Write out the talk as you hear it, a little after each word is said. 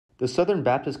The Southern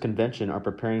Baptist Convention are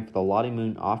preparing for the Lottie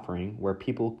Moon offering where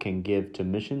people can give to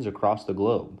missions across the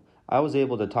globe. I was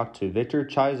able to talk to Victor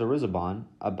Chaizarizabon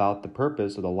about the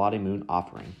purpose of the Lottie Moon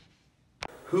offering.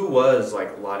 Who was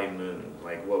Lottie Moon?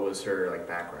 What was her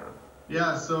background?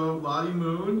 Yeah, so Lottie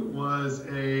Moon was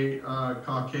a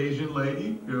Caucasian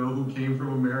lady, who came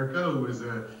from America, who was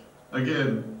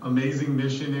again, amazing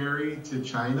missionary to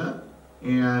China.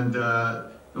 And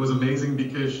it was amazing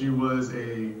because she was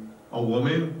a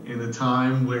woman in a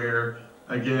time where,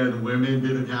 again, women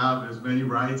didn't have as many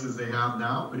rights as they have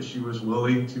now, but she was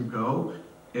willing to go.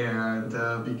 And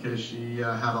because she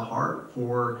had a heart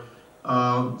for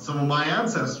some of my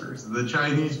ancestors, the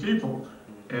Chinese people.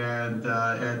 And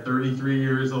at 33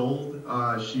 years old,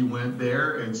 she went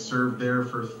there and served there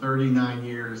for 39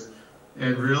 years.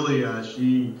 And really,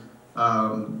 she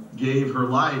gave her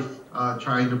life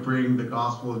trying to bring the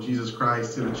gospel of Jesus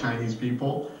Christ to the Chinese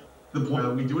people. The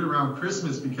point we do it around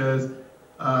Christmas because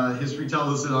history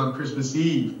tells us that on Christmas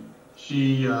Eve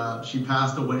she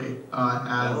passed away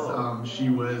as she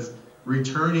was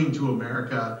returning to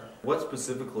America. What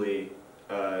specifically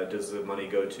does the money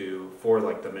go to for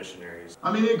the missionaries?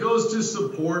 I mean, it goes to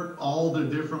support all the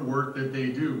different work that they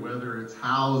do, whether it's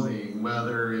housing,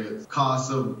 whether it's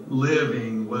cost of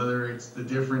living, whether it's the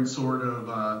different sort of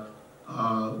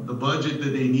the budget that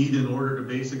they need in order to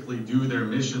basically do their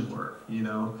mission work,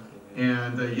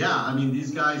 And yeah, I mean,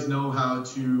 these guys know how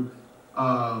to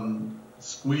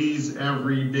squeeze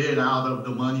every bit out of the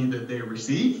money that they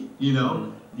receive. You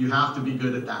have to be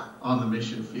good at that on the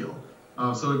mission field.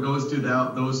 So it goes to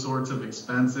those sorts of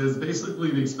expenses,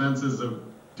 basically the expenses of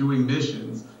doing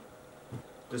missions.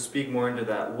 To speak more into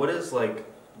that, what is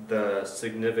the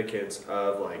significance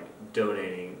of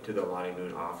donating to the Lottie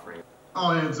Moon offering?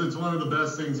 Oh, it's one of the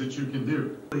best things that you can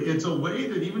do. It's a way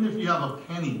that even if you have a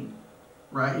penny,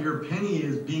 right, your penny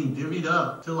is being divvied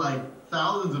up to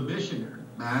thousands of missionaries,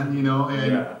 man,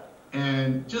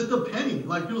 and just a penny.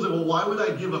 People say, well, why would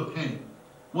I give a penny?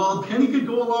 Well, a penny could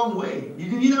go a long way.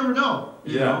 You never know.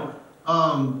 You know,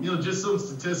 just some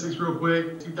statistics real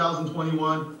quick.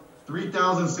 2021,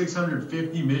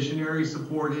 3,650 missionaries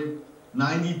supported,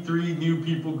 93 new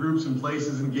people groups and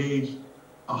places engaged,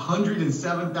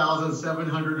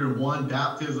 107,701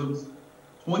 baptisms,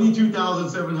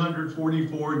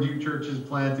 22,744 new churches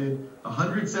planted,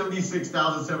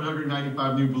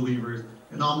 176,795 new believers,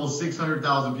 and almost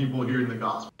 600,000 people hearing the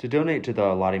gospel. To donate to the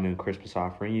Lottie Moon Christmas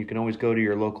offering, you can always go to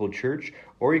your local church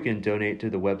or you can donate to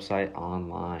the website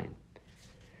online.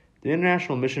 The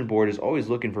International Mission Board is always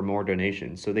looking for more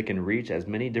donations so they can reach as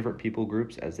many different people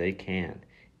groups as they can.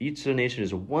 Each donation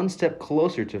is one step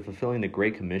closer to fulfilling the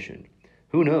Great Commission.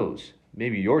 Who knows?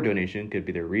 Maybe your donation could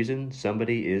be the reason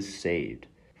somebody is saved.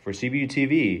 For CBU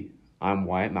TV, I'm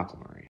Wyatt McElmurray.